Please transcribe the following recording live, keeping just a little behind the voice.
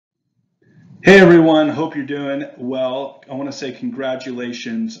Hey everyone, hope you're doing well. I want to say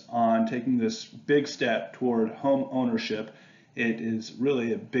congratulations on taking this big step toward home ownership. It is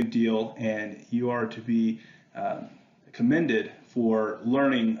really a big deal, and you are to be uh, commended for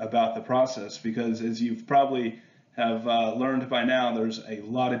learning about the process because, as you've probably have learned by now, there's a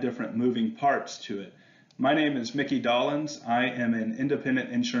lot of different moving parts to it. My name is Mickey Dollins. I am an independent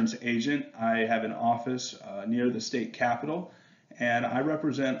insurance agent. I have an office near the state capitol, and I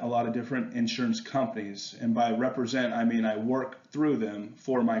represent a lot of different insurance companies. And by represent, I mean I work through them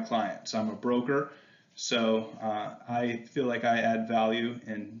for my clients. I'm a broker, so I feel like I add value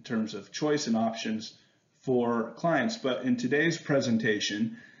in terms of choice and options for clients. But in today's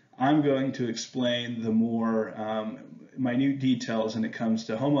presentation, I'm going to explain the more minute details when it comes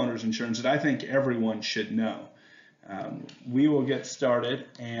to homeowners insurance that I think everyone should know. We will get started,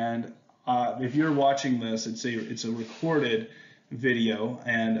 and if you're watching this, it's a recorded video,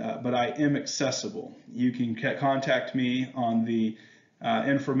 and but I am accessible. You can contact me on the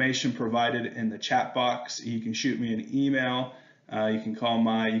information provided in the chat box. You can shoot me an email. You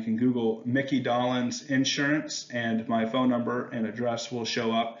can Google Mickey Dollins Insurance, and my phone number and address will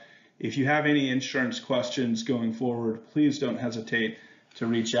show up. If you have any insurance questions going forward, please don't hesitate to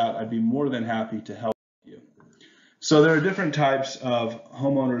reach out. I'd be more than happy to help you. So there are different types of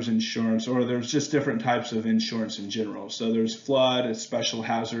homeowners insurance, or there's just different types of insurance in general. So there's flood, a special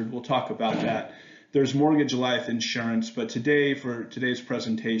hazard. We'll talk about that. There's mortgage life insurance, but today, for today's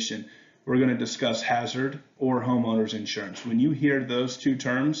presentation, we're going to discuss hazard or homeowners insurance. When you hear those two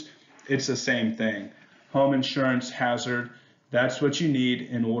terms, it's the same thing. Home insurance, hazard, that's what you need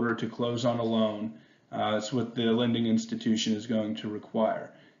in order to close on a loan. That's what the lending institution is going to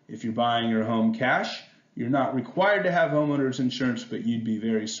require. If you're buying your home cash, you're not required to have homeowners insurance, but you'd be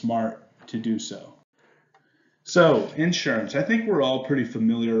very smart to do so. So, insurance. I think we're all pretty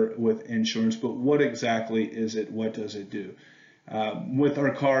familiar with insurance, but what exactly is it? What does it do? With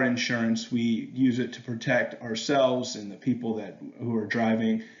our car insurance, we use it to protect ourselves and the people who are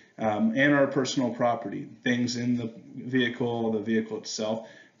driving, and our personal property, things in the vehicle itself.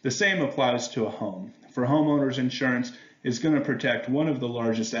 The same applies to a home. For homeowners insurance, it's going to protect one of the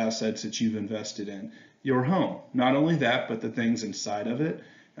largest assets that you've invested in, your home. Not only that, but the things inside of it,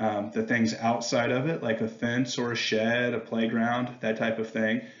 the things outside of it, like a fence or a shed, a playground, that type of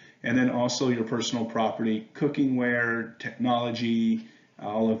thing. And then also your personal property, cookingware, technology,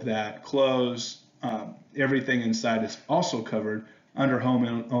 all of that, clothes, everything inside is also covered under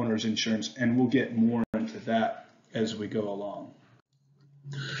homeowners insurance, and we'll get more into that as we go along.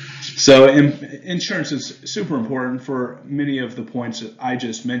 So insurance is super important for many of the points that I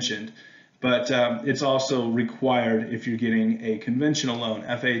just mentioned, but it's also required if you're getting a conventional loan,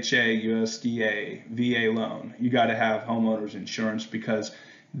 FHA, USDA, VA loan. You got to have homeowners insurance because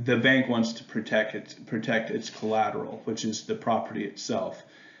the bank wants to protect its collateral, which is the property itself.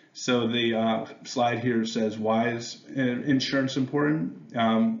 So the slide here says, why is insurance important?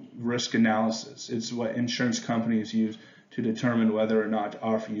 Risk analysis. It's what insurance companies use to determine whether or not to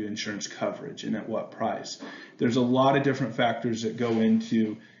offer you insurance coverage and at what price. There's a lot of different factors that go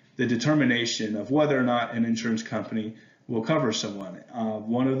into the determination of whether or not an insurance company will cover someone.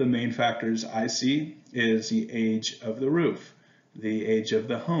 One of the main factors I see is the age of the roof, the age of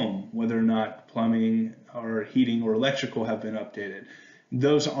the home, whether or not plumbing or heating or electrical have been updated.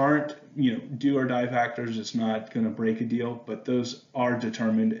 Those aren't, do or die factors. It's not going to break a deal, but those are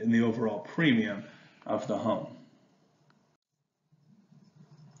determined in the overall premium of the home.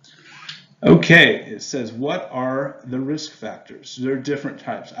 Okay, it says, what are the risk factors? There are different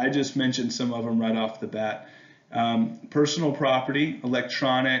types. I just mentioned some of them right off the bat. Personal property,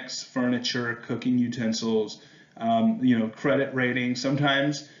 electronics, furniture, cooking utensils, credit rating.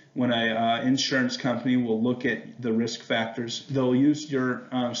 Sometimes when an insurance company will look at the risk factors, they'll use your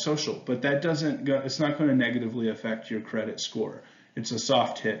social, but it's not going to negatively affect your credit score. It's a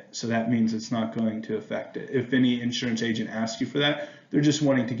soft hit, so that means it's not going to affect it. If any insurance agent asks you for that, they're just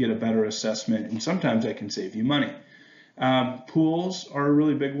wanting to get a better assessment, and sometimes that can save you money. Pools are a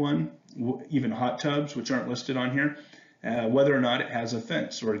really big one, even hot tubs, which aren't listed on here. Whether or not it has a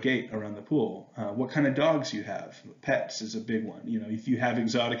fence or a gate around the pool, what kind of dogs you have. Pets is a big one. If you have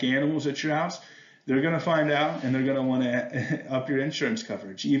exotic animals at your house, they're going to find out and they're going to want to up your insurance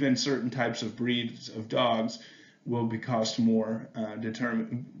coverage. Even certain types of breeds of dogs will cost more,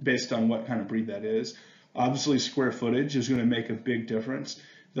 determined based on what kind of breed that is. Obviously, square footage is going to make a big difference.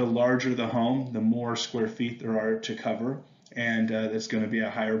 The larger the home, the more square feet there are to cover, and that's going to be a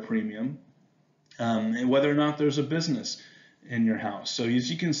higher premium. And whether or not there's a business in your house. So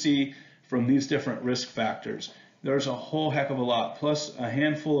as you can see from these different risk factors, there's a whole heck of a lot, plus a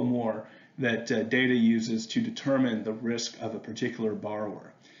handful of more that data uses to determine the risk of a particular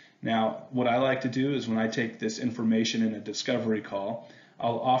borrower. Now, what I like to do is when I take this information in a discovery call,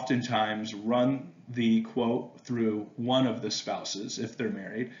 I'll oftentimes run the quote through one of the spouses if they're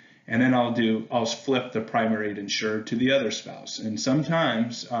married, and then I'll flip the primary insured to the other spouse. And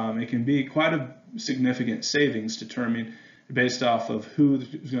sometimes it can be quite a significant savings determined based off of who's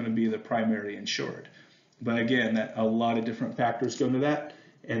going to be the primary insured. But again, a lot of different factors go into that,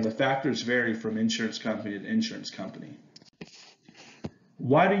 and the factors vary from insurance company to insurance company.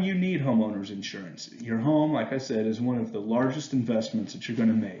 Why do you need homeowners insurance? Your home, like I said, is one of the largest investments that you're going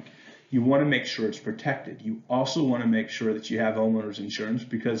to make. You want to make sure it's protected. You also want to make sure that you have homeowners insurance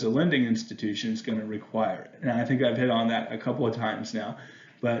because a lending institution is going to require it. And I think I've hit on that a couple of times now,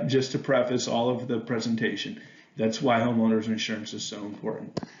 but just to preface all of the presentation, that's why homeowners insurance is so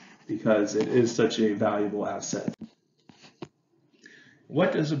important, because it is such a valuable asset.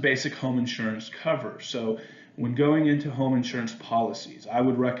 What does a basic home insurance cover? So when going into home insurance policies, I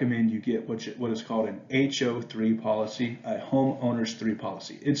would recommend you get what is called an HO3 policy, a homeowners 3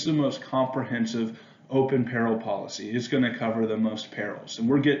 policy. It's the most comprehensive open peril policy. It's going to cover the most perils, and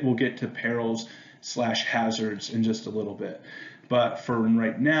we'll get to perils / hazards in just a little bit. But for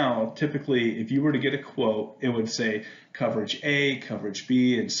right now, typically, if you were to get a quote, it would say coverage A, coverage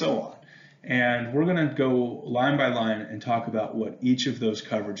B, and so on. And we're going to go line by line and talk about what each of those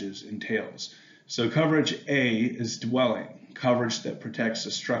coverages entails. So coverage A is dwelling, coverage that protects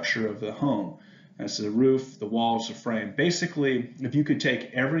the structure of the home. That's the roof, the walls, the frame. Basically, if you could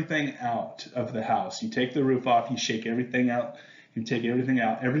take everything out of the house, you take the roof off, you shake everything out, you take everything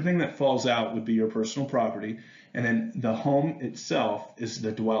out, everything that falls out would be your personal property, and then the home itself is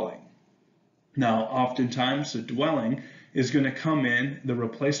the dwelling. Now, oftentimes the dwelling is going to come in, the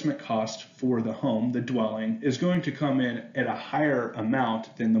replacement cost for the home, the dwelling, is going to come in at a higher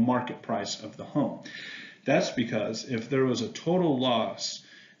amount than the market price of the home. That's because if there was a total loss,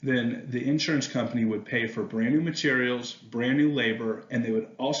 then the insurance company would pay for brand new materials, brand new labor, and they would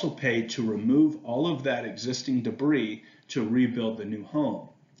also pay to remove all of that existing debris to rebuild the new home.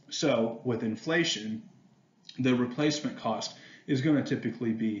 So with inflation, the replacement cost is going to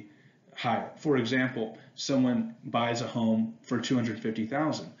typically be higher. For example, someone buys a home for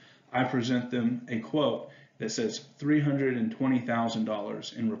 $250,000. I present them a quote that says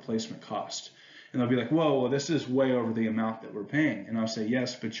 $320,000 in replacement cost. And they'll be like, whoa, well, this is way over the amount that we're paying. And I'll say,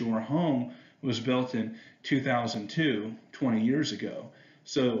 yes, but your home was built in 2002, 20 years ago.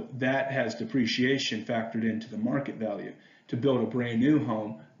 So that has depreciation factored into the market value. To build a brand new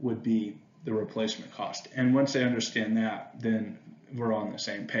home would be the replacement cost. And once they understand that, then we're on the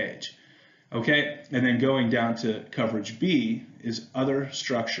same page. Okay, and then going down to coverage B is other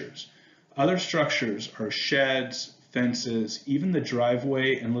structures. Other structures are sheds, fences, even the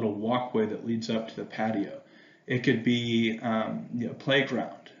driveway and little walkway that leads up to the patio. It could be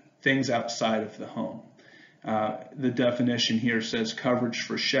playground, things outside of the home. The definition here says coverage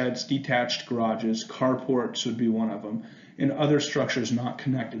for sheds, detached garages, carports would be one of them, and other structures not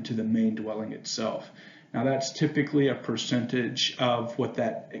connected to the main dwelling itself. Now that's typically a percentage of what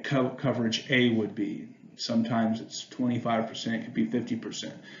that coverage A would be. Sometimes it's 25%, it could be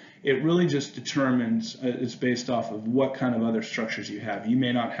 50%. It really just determines, it's based off of what kind of other structures you have. You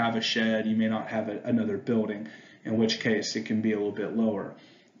may not have a shed, you may not have another building, in which case it can be a little bit lower.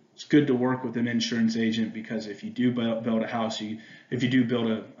 It's good to work with an insurance agent because if you do build a house, if you do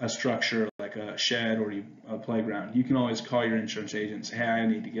build a structure like a shed or a playground, you can always call your insurance agent and say, hey, I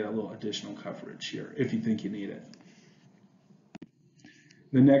need to get a little additional coverage here if you think you need it.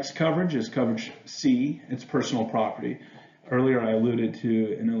 The next coverage is coverage C. It's personal property. Earlier I alluded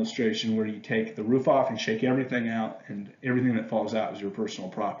to an illustration where you take the roof off and shake everything out, and everything that falls out is your personal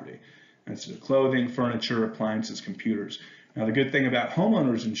property. That's the clothing, furniture, appliances, computers. Now the good thing about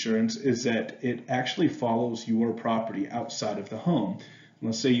homeowners insurance is that it actually follows your property outside of the home.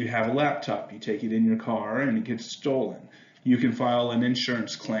 Let's say you have a laptop, you take it in your car and it gets stolen. You can file an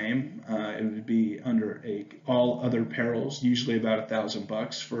insurance claim. It would be under all other perils, usually about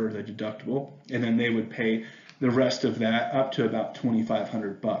 $1,000 for the deductible, and then they would pay the rest of that up to about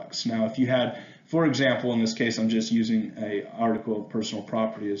 $2,500. Now if you had, for example, in this case I'm just using an article of personal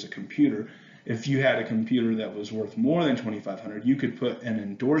property as a computer. If you had a computer that was worth more than $2,500, you could put an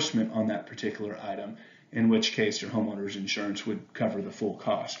endorsement on that particular item, in which case your homeowner's insurance would cover the full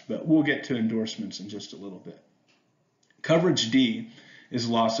cost. But we'll get to endorsements in just a little bit. Coverage D is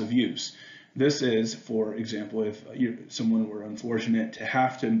loss of use. This is, for example, if someone were unfortunate to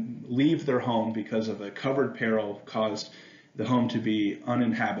have to leave their home because of a covered peril caused the home to be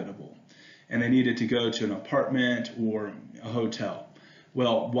uninhabitable, and they needed to go to an apartment or a hotel.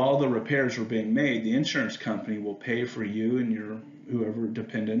 Well, while the repairs were being made, the insurance company will pay for you and your whoever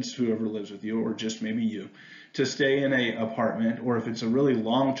dependents, whoever lives with you, or just maybe you, to stay in a apartment, or if it's a really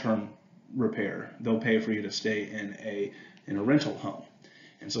long-term repair, they'll pay for you to stay in a rental home.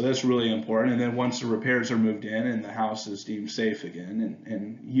 And so that's really important. And then once the repairs are moved in and the house is deemed safe again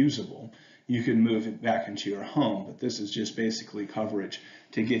and usable, you can move it back into your home. But this is just basically coverage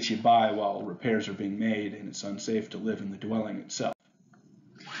to get you by while repairs are being made and it's unsafe to live in the dwelling itself.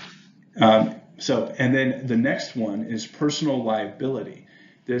 And then the next one is personal liability.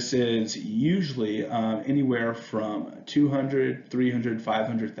 This is usually anywhere from 200, 300,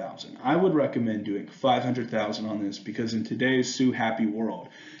 500,000. I would recommend doing 500,000 on this because in today's sue happy world,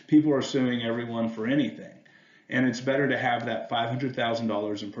 people are suing everyone for anything. And it's better to have that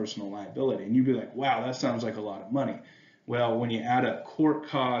 $500,000 in personal liability. And you'd be like, wow, that sounds like a lot of money. Well, when you add up court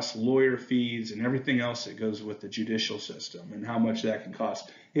costs, lawyer fees, and everything else that goes with the judicial system and how much that can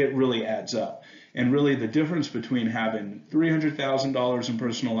cost, it really adds up. And really the difference between having $300,000 in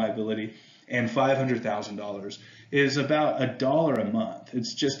personal liability and $500,000 is about $1 a month.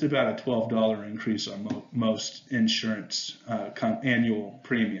 It's just about a $12 increase on most insurance annual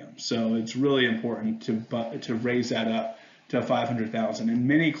premium. So it's really important to raise that up to $500,000. And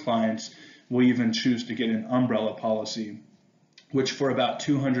many clients will even choose to get an umbrella policy, which for about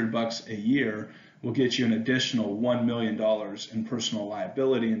 $200 a year will get you an additional $1 million in personal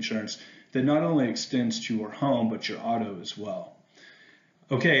liability insurance that not only extends to your home, but your auto as well.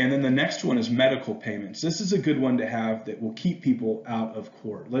 Okay, and then the next one is medical payments. This is a good one to have that will keep people out of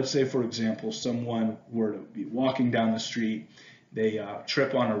court. Let's say, for example, someone were to be walking down the street, they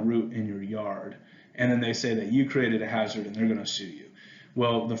trip on a root in your yard, and then they say that you created a hazard and they're going to sue you.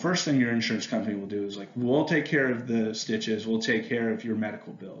 Well, the first thing your insurance company will do is like, we'll take care of the stitches, we'll take care of your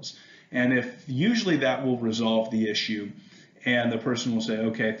medical bills. And if usually that will resolve the issue and the person will say,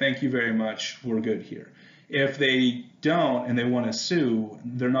 okay, thank you very much, we're good here. If they don't and they want to sue,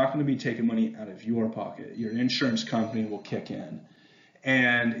 they're not going to be taking money out of your pocket. Your insurance company will kick in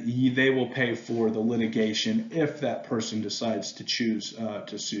and they will pay for the litigation if that person decides to choose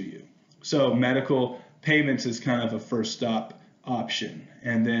to sue you. So medical payments is kind of a first stop option.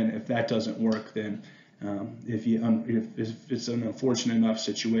 And then if that doesn't work, then if it's an unfortunate enough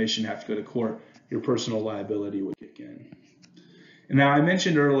situation, have to go to court, your personal liability would kick in. Now, I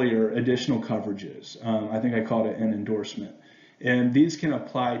mentioned earlier additional coverages. I think I called it an endorsement. And these can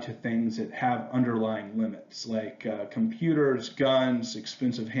apply to things that have underlying limits, like computers, guns,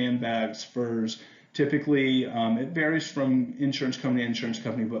 expensive handbags, furs. Typically, it varies from insurance company to insurance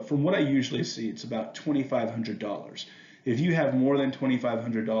company, but from what I usually see, it's about $2,500. If you have more than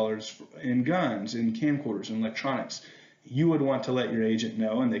 $2,500 in guns, in camcorders, and electronics, you would want to let your agent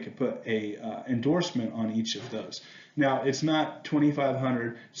know, and they could put a endorsement on each of those. Now, it's not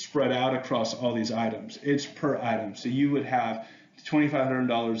 $2,500 spread out across all these items. It's per item. So you would have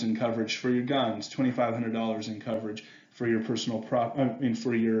 $2,500 in coverage for your guns, $2,500 in coverage for your personal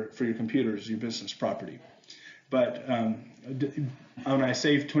for your computers, your business property. But when I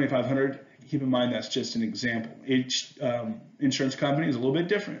say $2,500, keep in mind that's just an example. Each insurance company is a little bit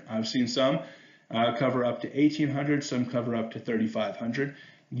different. I've seen some cover up to $1,800, some cover up to $3,500.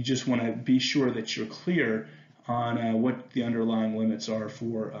 You just want to be sure that you're clear on what the underlying limits are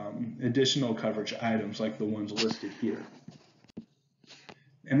for additional coverage items like the ones listed here.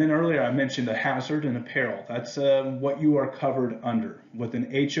 And then earlier I mentioned a hazard and a peril. That's what you are covered under with an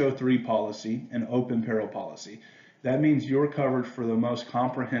HO3 policy, an open peril policy. That means you're covered for the most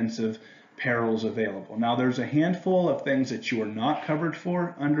comprehensive perils available. Now, there's a handful of things that you are not covered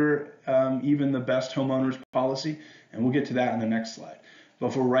for under even the best homeowners policy, and we'll get to that in the next slide.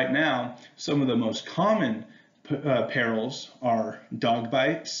 But for right now, some of the most common perils are dog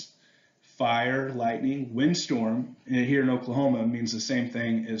bites, fire, lightning, windstorm. And here in Oklahoma means the same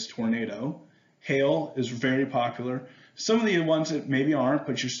thing as tornado. Hail is very popular. Some of the ones that maybe aren't,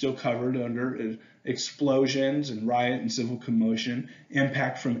 but you're still covered under explosions and riot and civil commotion,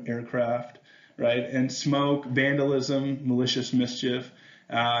 impact from aircraft, right? And smoke, vandalism, malicious mischief.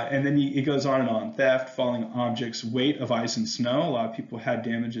 And then it goes on and on. Theft, falling objects, weight of ice and snow. A lot of people had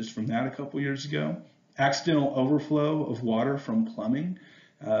damages from that a couple years ago. Accidental overflow of water from plumbing.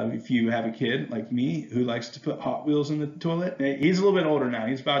 If you have a kid like me who likes to put Hot Wheels in the toilet, he's a little bit older now.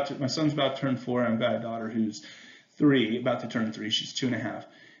 My son's about to turn 4, and I've got a daughter who's 3, about to turn 3. She's 2.5.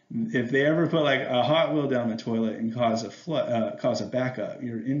 If they ever put like a Hot Wheel down the toilet and cause a backup,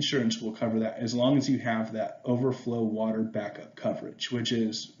 your insurance will cover that as long as you have that overflow water backup coverage, which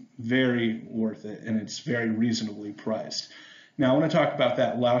is very worth it and it's very reasonably priced. Now I want to talk about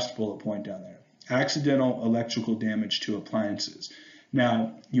that last bullet point down there. Accidental electrical damage to appliances.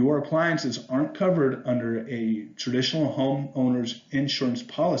 Now, your appliances aren't covered under a traditional homeowner's insurance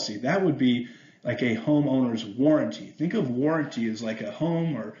policy. That would be like a homeowner's warranty. Think of warranty as like a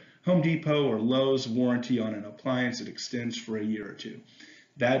home or Home Depot or Lowe's warranty on an appliance that extends for a year or two.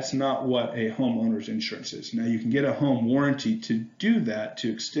 That's not what a homeowner's insurance is. Now, you can get a home warranty to do that,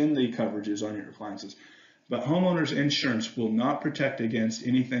 to extend the coverages on your appliances. But homeowners insurance will not protect against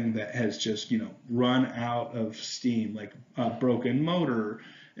anything that has just, run out of steam, like a broken motor,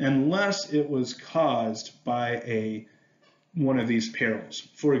 unless it was caused by one of these perils.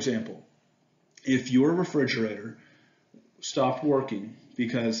 For example, if your refrigerator stopped working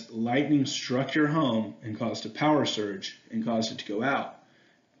because lightning struck your home and caused a power surge and caused it to go out,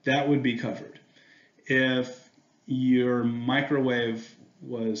 that would be covered. If your microwave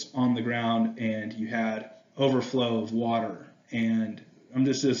was on the ground and you had overflow of water, and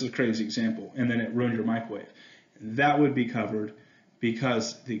this is a crazy example, and then it ruined your microwave, that would be covered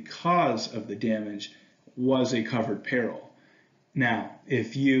because the cause of the damage was a covered peril. Now,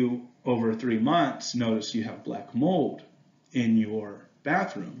 if you over 3 months notice you have black mold in your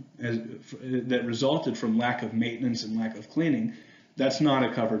bathroom that resulted from lack of maintenance and lack of cleaning, that's not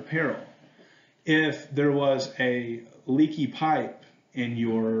a covered peril. If there was a leaky pipe in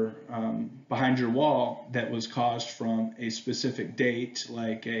your behind your wall that was caused from a specific date,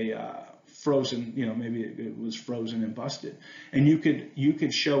 like a frozen, maybe it was frozen and busted, and you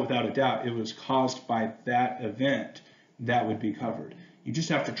could show without a doubt it was caused by that event, that would be covered. You just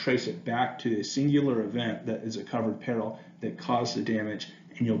have to trace it back to a singular event that is a covered peril that caused the damage,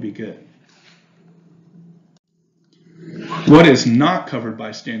 and you'll be good. What is not covered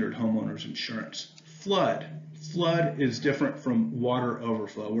by standard homeowners insurance? Flood. Flood is different from water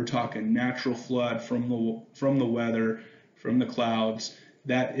overflow. We're talking natural flood from the weather, from the clouds.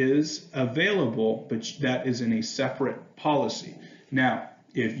 That is available, but that is in a separate policy. Now,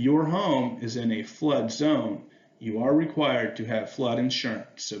 if your home is in a flood zone, you are required to have flood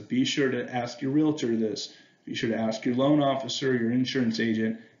insurance. So be sure to ask your realtor this. Be sure to ask your loan officer, your insurance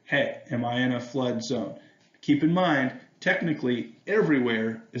agent, hey, am I in a flood zone? Keep in mind, technically,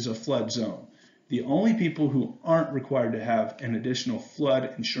 everywhere is a flood zone. The only people who aren't required to have an additional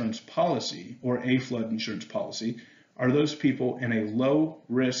flood insurance policy or a flood insurance policy are those people in a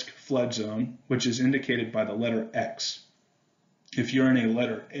low-risk flood zone, which is indicated by the letter X. If you're in a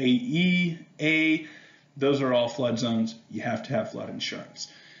letter AE, A, those are all flood zones. You have to have flood insurance.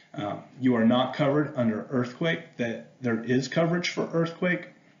 You are not covered under earthquake. That there is coverage for earthquake.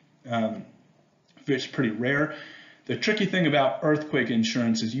 It's pretty rare. The tricky thing about earthquake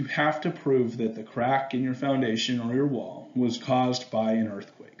insurance is you have to prove that the crack in your foundation or your wall was caused by an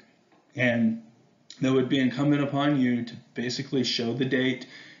earthquake. And that would be incumbent upon you to basically show the date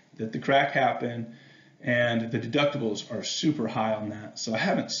that the crack happened, and the deductibles are super high on that. So I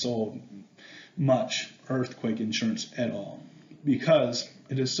haven't sold much earthquake insurance at all because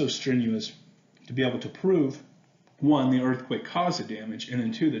it is so strenuous to be able to prove, one, the earthquake caused the damage, and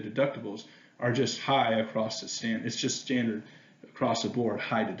then two, the deductibles are just high across the stand. It's just standard across the board,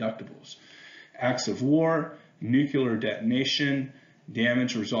 high deductibles. Acts of war, nuclear detonation,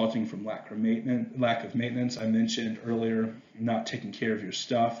 damage resulting from lack of maintenance. I mentioned earlier, not taking care of your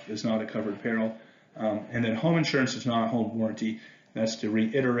stuff is not a covered peril. And then home insurance is not a home warranty. That's to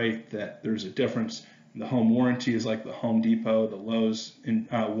reiterate that there's a difference. The home warranty is like the Home Depot, the Lowe's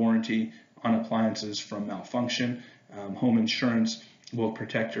warranty on appliances from malfunction. Home insurance will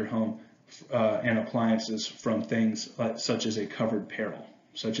protect your home and appliances from things such as a covered peril,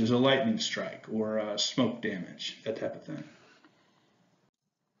 such as a lightning strike or smoke damage, that type of thing.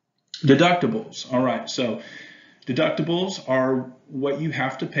 Deductibles. All right, so deductibles are what you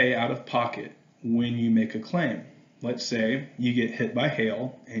have to pay out of pocket when you make a claim. Let's say you get hit by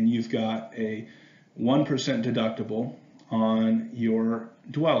hail and you've got a 1% deductible on your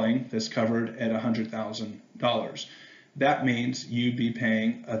dwelling that's covered at $100,000. That means you'd be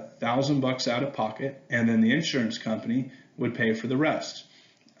paying $1,000 out of pocket, and then the insurance company would pay for the rest.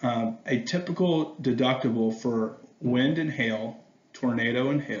 A typical deductible for wind and hail, tornado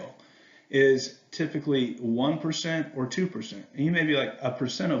and hail, is typically 1% or 2%. And you may be like, a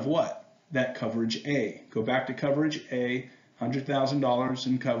percent of what? That coverage A. Go back to coverage A, $100,000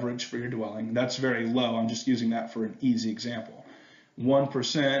 in coverage for your dwelling. That's very low. I'm just using that for an easy example.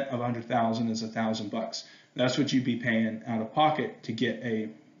 1% of 100,000 is $1,000. That's what you'd be paying out of pocket to get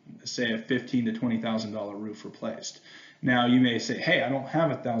say a $15,000 to $20,000 roof replaced. Now you may say, hey, I don't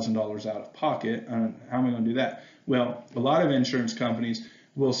have $1,000 out of pocket. How am I going to do that? Well, a lot of insurance companies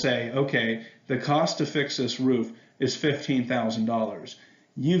will say, okay, the cost to fix this roof is $15,000.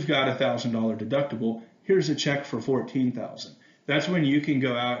 You've got $1,000 deductible. Here's a check for $14,000. that's when you can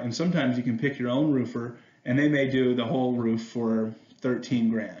go out and sometimes you can pick your own roofer and they may do the whole roof for 13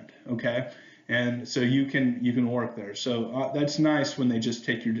 grand, okay? And so you can work there. So that's nice when they just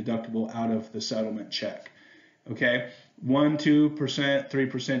take your deductible out of the settlement check, okay? 1%, 2%,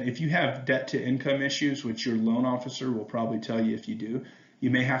 3%. If you have debt to income issues, which your loan officer will probably tell you if you do, you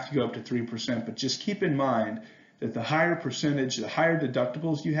may have to go up to 3%, but just keep in mind that the higher percentage, the higher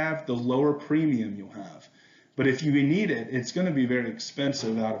deductibles you have, the lower premium you'll have. But if you need it, it's going to be very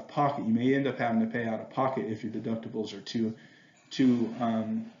expensive out of pocket. You may end up having to pay out of pocket if your deductibles are too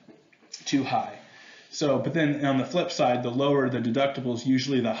high. So, but then on the flip side, the lower the deductibles,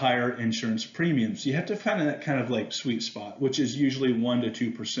 usually the higher insurance premiums. You have to find that kind of like sweet spot, which is usually 1%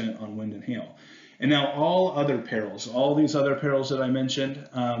 to 2% on wind and hail. And now all other perils, all these other perils that I mentioned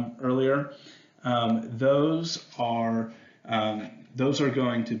earlier, those are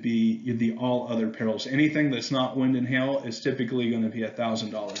going to be the all other perils. Anything that's not wind and hail is typically going to be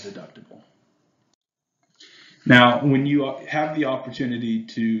 $1,000 deductible. Now, when you have the opportunity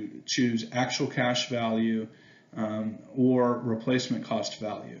to choose actual cash value or replacement cost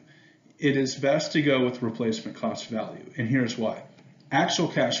value, it is best to go with replacement cost value. And here's why. Actual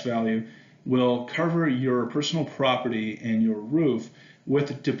cash value will cover your personal property and your roof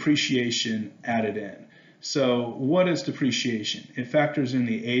with depreciation added in. So what is depreciation? It factors in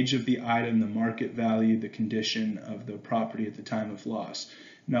the age of the item, the market value, the condition of the property at the time of loss.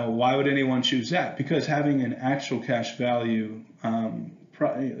 Now, why would anyone choose that? Because having an actual cash value,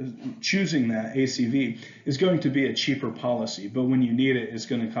 choosing that ACV is going to be a cheaper policy, but when you need it, it's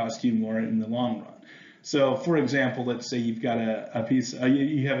going to cost you more in the long run. So, for example, let's say you've got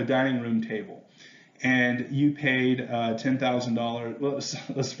you have a dining room table, and you paid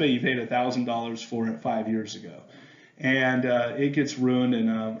 $10,000. Let's say you paid $1,000 for it 5 years ago, and it gets ruined in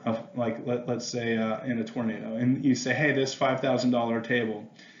let's say in a tornado, and you say, hey, this $5,000 table,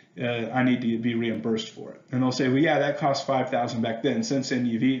 I need to be reimbursed for it. And they'll say, well, yeah, that cost $5,000 back then. Since then,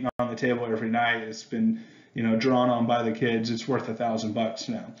 you've eaten on the table every night. It's been, drawn on by the kids. It's worth $1,000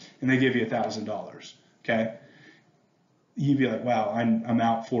 now, and they give you $1,000. Okay. You'd be like, wow, I'm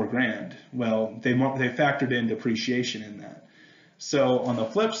out $4,000. Well, they factored in depreciation in that. So on the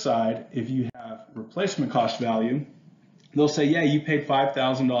flip side, if you have replacement cost value, they'll say, yeah, you paid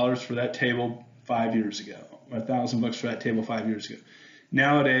 $5,000 for that table 5 years ago, or $1,000 for that table 5 years ago.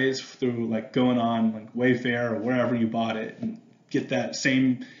 Nowadays, through like going on like Wayfair or wherever you bought it and get that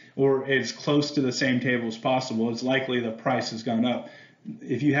same or as close to the same table as possible, it's likely the price has gone up.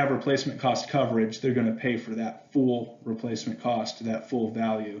 If you have replacement cost coverage, they're going to pay for that full replacement cost, that full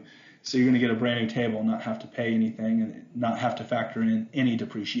value. So you're going to get a brand new table and not have to pay anything and not have to factor in any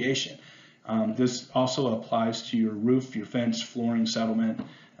depreciation. This also applies to your roof, your fence, flooring settlement.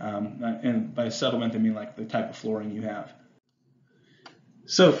 And by settlement, I mean like the type of flooring you have.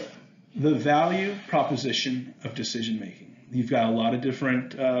 So the value proposition of decision making. You've got a lot of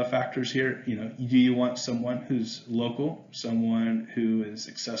different factors here. Do you want someone who's local, someone who is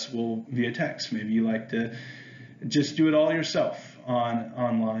accessible via text? Maybe you like to just do it all yourself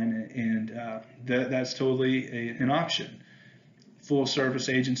online, and that's totally an option. Full service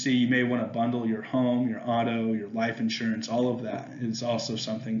agency, you may want to bundle your home, your auto, your life insurance. All of that is also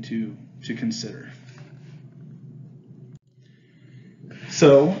something to consider.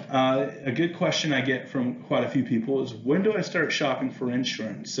 So a good question I get from quite a few people is, when do I start shopping for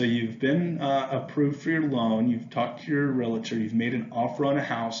insurance? So you've been approved for your loan, you've talked to your realtor, you've made an offer on a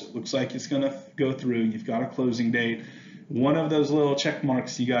house, it looks like it's going to go through, you've got a closing date. One of those little check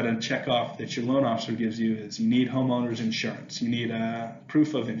marks you got to check off that your loan officer gives you is you need homeowners insurance, you need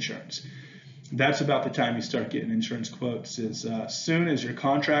proof of insurance. That's about the time you start getting insurance quotes, as soon as your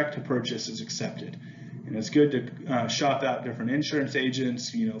contract to purchase is accepted. And it's good to shop out different insurance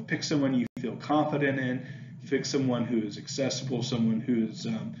agents, pick someone you feel confident in, pick someone who is accessible, someone who's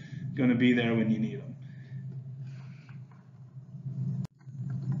going to be there when you need them.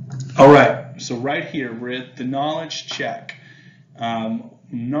 All right, so right here, we're at the knowledge check.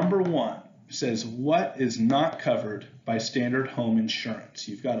 Number 1 says, what is not covered by standard home insurance?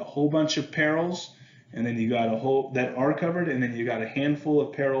 You've got a whole bunch of perils, and then you got a whole that are covered, and then you got a handful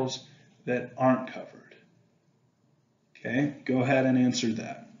of perils that aren't covered. Okay, go ahead and answer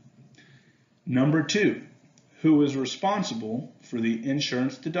that. Number 2, who is responsible for the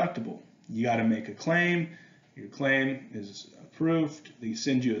insurance deductible? You got to make a claim. Your claim is approved. They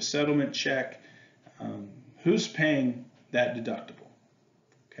send you a settlement check. Who's paying that deductible?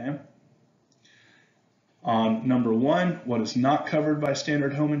 Okay. On number 1, what is not covered by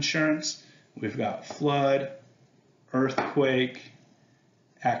standard home insurance? We've got flood, earthquake,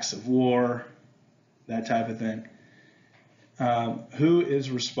 acts of war, that type of thing. Who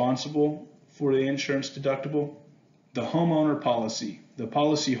is responsible for the insurance deductible? The homeowner policy, the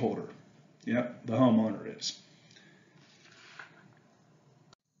policy holder. Yep, the homeowner is.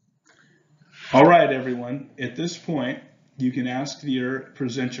 All right, everyone. At this point, you can ask your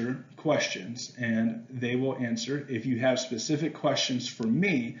presenter questions and they will answer. If you have specific questions for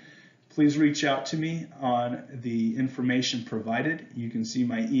me, please reach out to me on the information provided. You can see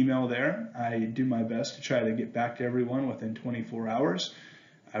my email there. I do my best to try to get back to everyone within 24 hours.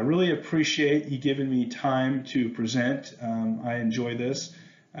 I really appreciate you giving me time to present. I enjoy this.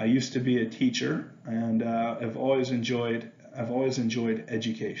 I used to be a teacher, and I've always enjoyed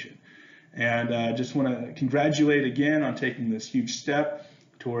education. And I just want to congratulate again on taking this huge step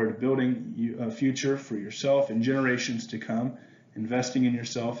toward building a future for yourself and generations to come. Investing in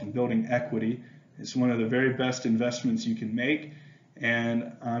yourself and building equity is one of the very best investments you can make.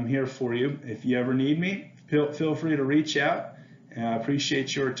 And I'm here for you. If you ever need me, feel free to reach out. And I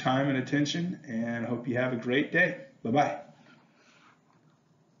appreciate your time and attention, and I hope you have a great day. Bye-bye.